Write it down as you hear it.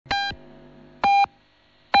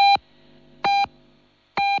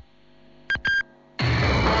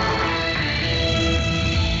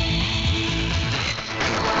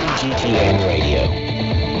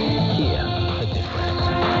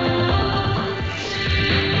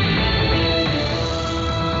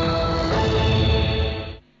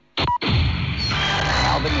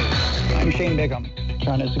Shane Bigham.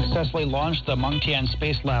 China successfully launched the Mengtian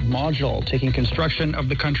Space Lab module, taking construction of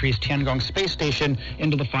the country's Tiangong space station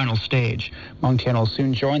into the final stage. Mengtian will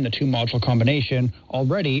soon join the two-module combination,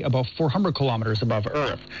 already about 400 kilometers above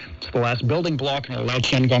Earth. It's the last building block and will allow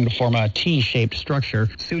Tiangong to form a T-shaped structure.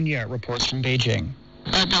 Sun Ye reports from Beijing.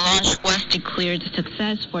 The launch was declared a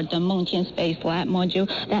success for the Mengtian Space Lab module.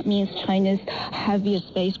 That means China's heaviest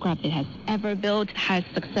spacecraft it has ever built has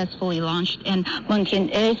successfully launched, and Mengtian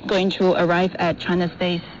is going to arrive at China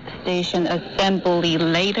Space Station Assembly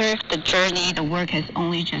later. The journey, the work has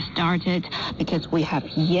only just started because we have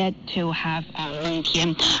yet to have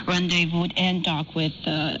Mengtian rendezvous and dock with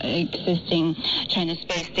the existing China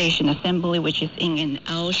Space Station Assembly, which is in an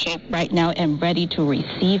L shape right now and ready to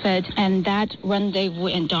receive it. And that rendezvous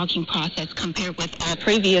and docking process, compared with our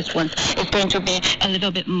previous ones, is going to be a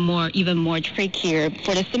little bit more, even more trickier,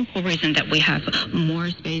 for the simple reason that we have more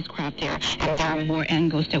spacecraft there and there are more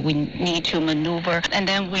angles that we need to maneuver. And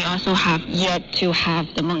then we also have yet to have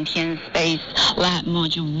the Mengtian Space Lab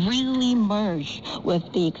module really merge with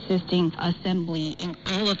the existing assembly in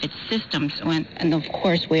all of its systems. And of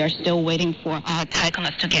course, we are still waiting for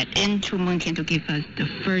Taikonauts to get into Mengtian to give us the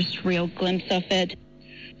first real glimpse of it.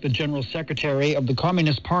 The General Secretary of the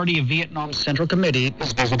Communist Party of Vietnam's Central Committee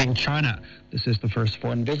is visiting China. This is the first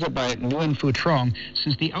foreign visit by Nguyen Phu Trong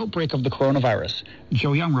since the outbreak of the coronavirus.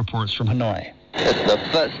 Zhou Yang reports from Hanoi. It's the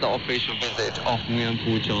first official visit of Nguyen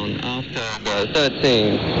Phu Trong after the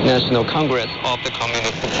 13th National Congress of the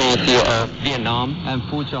Communist Party of Vietnam. And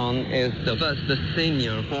Phu Trong is the first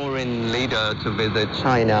senior foreign leader to visit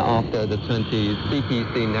China after the 20th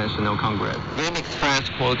CPC National Congress. Green Express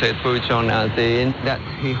quoted Phu Trong as saying that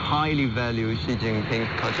he highly values Xi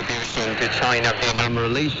Jinping's contribution to China-Vietnam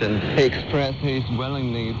relations. He expressed his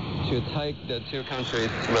willingness to take the two countries'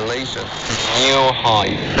 relations to new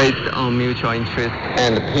heights based on mutual interest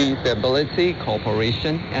and peace, stability,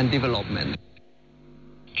 cooperation, and development.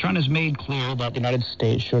 China's made clear that the United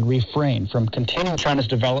States should refrain from containing China's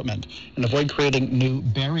development and avoid creating new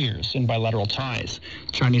barriers in bilateral ties.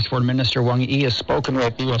 Chinese Foreign Minister Wang Yi has spoken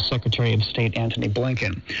with U.S. Secretary of State Antony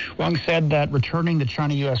Blinken. Wang said that returning the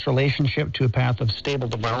China-U.S. relationship to a path of stable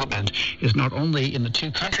development is not only in the two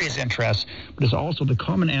countries' interests, but is also the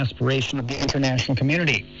common aspiration of the international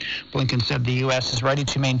community. Blinken said the U.S. is ready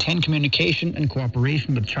to maintain communication and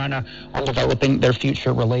cooperation with China on developing their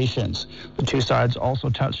future relations. The two sides also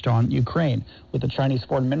touched on Ukraine, with the Chinese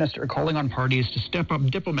foreign minister calling on parties to step up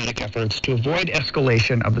diplomatic efforts to avoid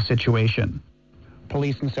escalation of the situation.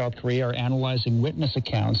 Police in South Korea are analyzing witness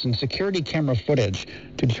accounts and security camera footage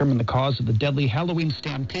to determine the cause of the deadly Halloween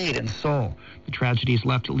stampede in Seoul. The tragedies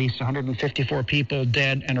left at least 154 people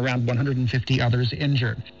dead and around 150 others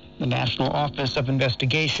injured. The National Office of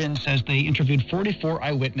Investigation says they interviewed 44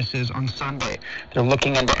 eyewitnesses on Sunday. They're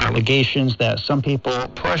looking into allegations that some people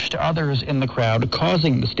pushed others in the crowd,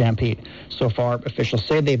 causing the stampede. So far, officials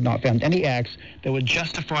say they've not found any acts that would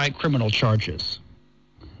justify criminal charges.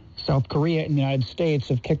 South Korea and the United States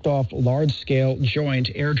have kicked off large-scale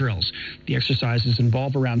joint air drills. The exercises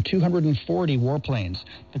involve around 240 warplanes.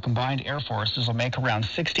 The combined air forces will make around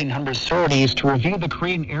 1,600 sorties to review the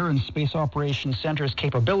Korean Air and Space Operations Center's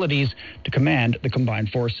capabilities to command the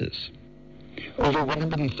combined forces. Over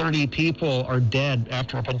 130 people are dead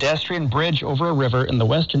after a pedestrian bridge over a river in the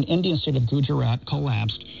western Indian state of Gujarat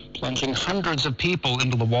collapsed, plunging hundreds of people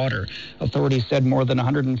into the water. Authorities said more than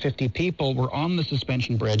 150 people were on the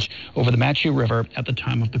suspension bridge over the Machu River at the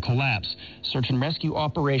time of the collapse. Search and rescue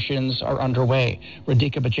operations are underway.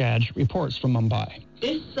 Radhika Bajaj reports from Mumbai.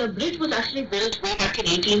 This bridge was actually built way back in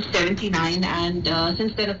 1879, and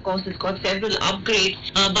since then, of course, it's got several upgrades.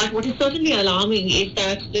 But what is certainly alarming is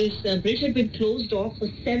that this bridge had been closed off for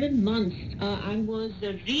 7 months and was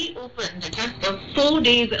reopened just 4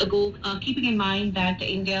 days ago, keeping in mind that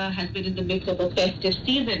India has been in the midst of a festive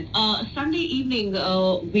season. Sunday evening,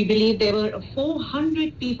 we believe there were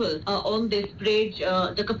 400 people on this bridge.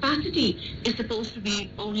 The capacity is supposed to be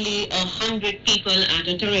only 100 people at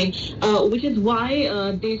a time, which is why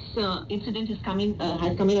this incident has come in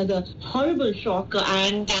as a horrible shock,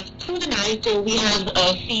 and through the night we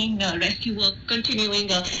have seen rescue work continuing,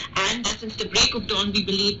 and since the break of dawn we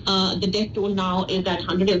believe the death toll now is at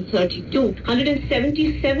 132.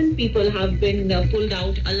 177 people have been pulled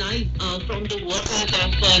out alive from the waters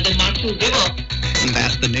of the Machu River. And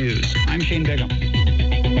that's the news. I'm Shane Bigham.